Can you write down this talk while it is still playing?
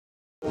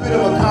Bit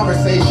of a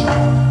conversation.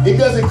 It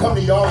doesn't come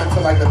to y'all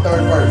until like the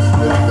third verse.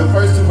 The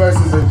first two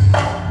verses are,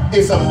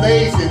 it's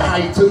amazing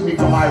how he took me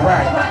from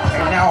Iraq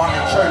and now I'm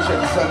in church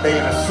every Sunday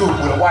in a suit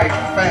with a wife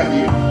and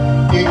family.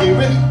 It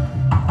really,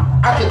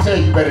 I can tell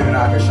you better than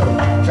I can show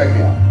you. Check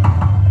me out.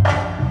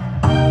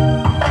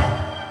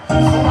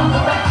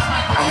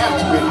 I have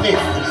to admit,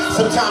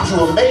 sometimes you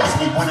amaze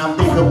me when I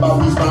think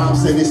about these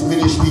rhymes and this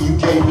ministry you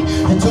gave me.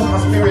 You took my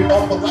spirit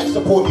off of life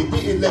support and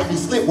didn't let me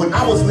slip when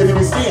I was living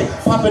in sin,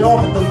 popping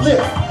off at the lip.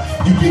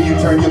 You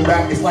didn't turn your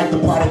back, it's like the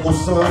prodigal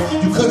son.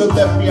 You could have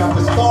left me out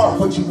the star,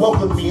 but you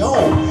welcomed me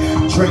home.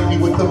 Drank me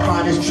with the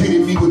finest,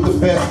 treated me with the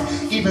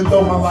best. Even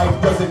though my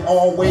life doesn't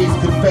always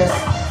confess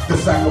the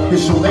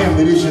sacrificial lamb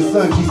that is your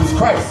son, Jesus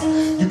Christ.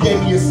 You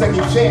gave me a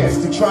second chance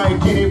to try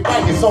and get it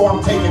right, and so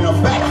I'm taking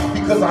them back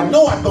because I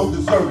know I don't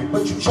deserve it,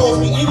 but you chose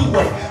me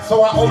anyway,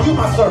 so I owe you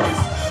my service.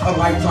 A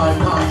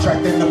lifetime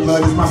contract and the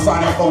blood is my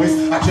signing bonus.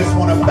 I just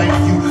want to thank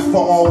you for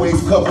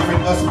always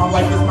covering us. My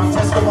life is my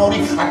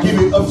testimony. I give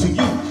it up to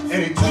you.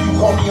 And until you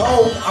call me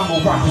home, I'm going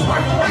to rock this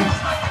mic for you.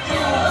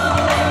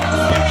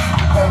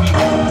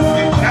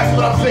 That's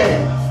what I'm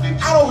saying.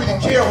 I don't really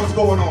care what's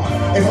going on.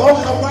 As long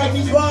as I'm writing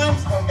these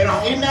rhymes and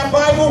I'm in that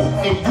Bible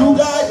and you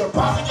guys are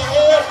popping your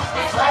head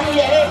and clapping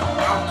your head,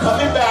 I'm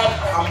coming back.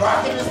 I'm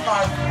rocking this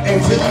mic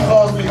until he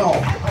calls me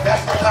home.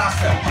 That's the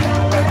concept.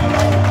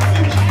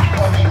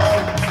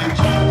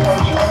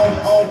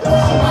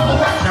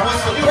 Now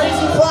it's a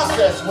crazy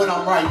process when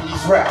I'm writing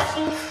these raps,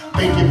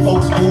 making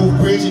folks move,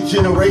 bridging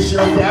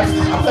generational gaps.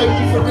 I thank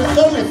you for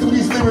discerning through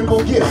these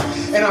lyrical gifts,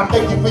 and I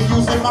thank you for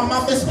using my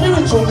mouth as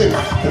spiritual lips,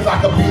 cause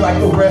I could be like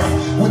the rest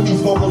with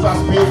these vocals I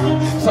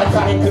spit.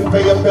 Psychotic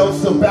conveyor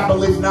belts of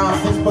babbling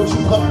nonsense, but you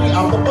plucked me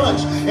out the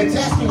bunch and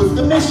tasked me with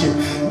the mission,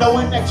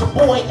 knowing that your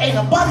boy ain't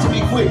about to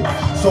be quick.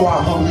 So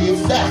I humbly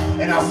accept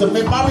and I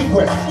submit my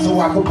request, so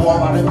I could ball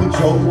out of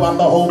control throughout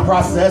the whole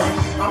process.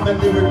 I'm a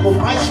lyrical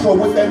maestro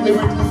with that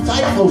lyrically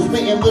tight flow,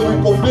 spitting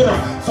lyrical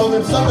venom, so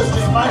them suckers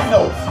just might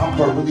know I'm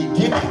verbally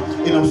gifted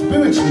and I'm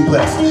spiritually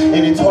blessed.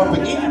 And it's hard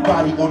for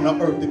anybody on the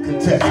earth to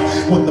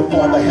contest what the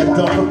Father has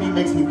done for me.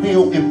 Makes me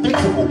feel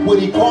invincible. What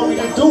he called me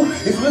to do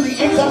is really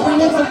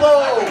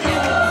incomprehensible.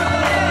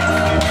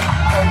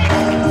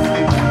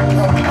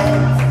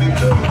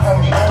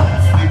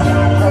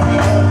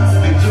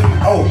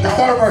 Oh, the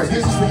third verse,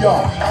 this is for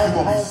y'all. You're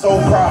gonna be so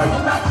proud of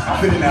you.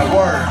 I've been in that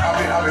word.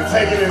 I've been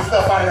taking this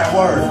stuff out of that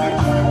word.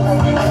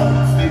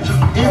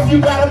 If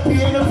you got a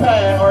pen and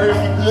pad, or if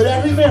you're good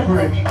at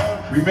remembering,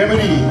 remember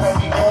these.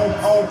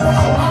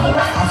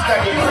 I'm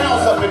stacking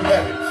crowns up in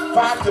heaven.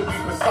 5 to be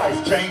precise.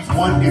 James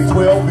 1 and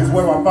 12 is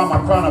where I find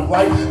my crown of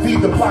life.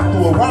 Feed the flock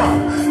through a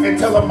rhyme and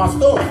tell them my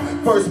story.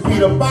 1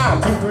 Peter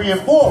 5, 2, 3,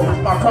 and 4 is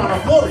my crown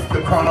of glory.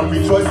 The crown of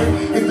rejoicing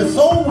is the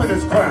soul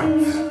winner's crown.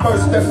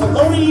 1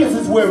 Thessalonians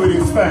is where it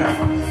is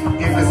found.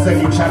 In the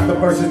second chapter,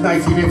 verses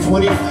 19 and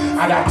 20,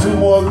 I got 2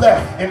 more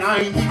left, and I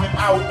ain't leaving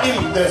out any.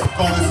 Let's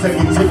go to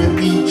 2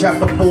 Timothy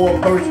chapter 4,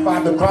 verse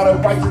 5. The crown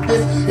of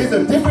righteousness is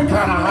a different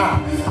kind of high.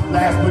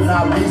 Last but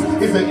not least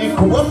is an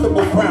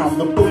incorruptible crown.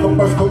 The book of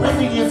 1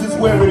 Corinthians is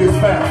where it is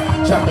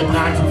found. Chapter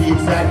 9 to be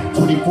exact,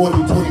 24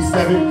 through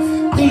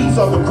 27. These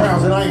are the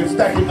crowns that I am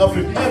stacking up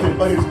in heaven,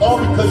 but it's all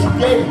because you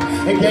gave me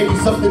and gave me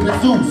something to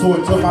do. So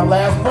until my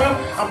last breath,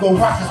 I'm going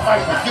to rock this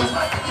mic for you.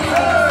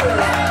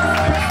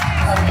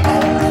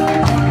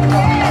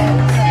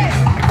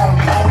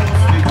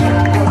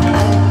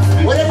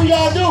 Whatever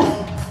y'all do,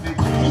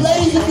 you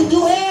ladies, if you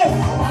do hair,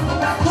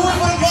 do it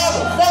for the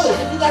Father. Fellas,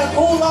 if you got a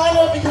cool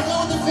lineup and you do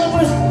the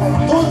timbers,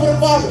 do it for the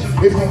Father.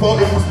 If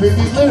you spit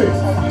these lyrics,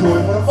 do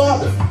it for the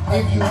Father.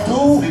 If you do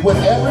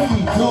whatever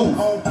you do,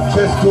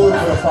 just do it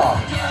for the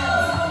Father.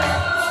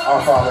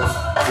 Our Father,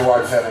 who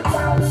art in heaven,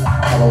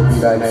 hallowed be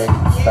thy name.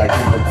 Thy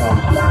kingdom come,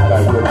 thy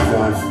will be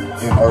done,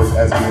 in earth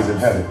as it is in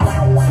heaven.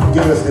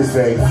 Give us this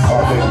day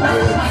our daily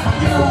bread.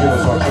 Forgive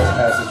us our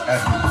trespasses as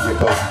we forgive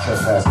those who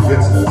trespass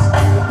against us.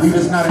 Lead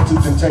us not into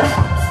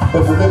temptation,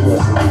 but deliver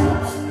us from evil.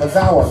 For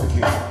thou art the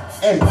kingdom,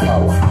 and the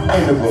power,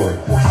 and the glory,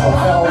 of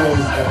always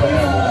and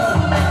forever.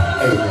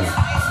 Amen.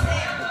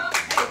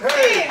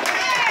 Hey!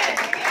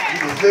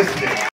 He was listening.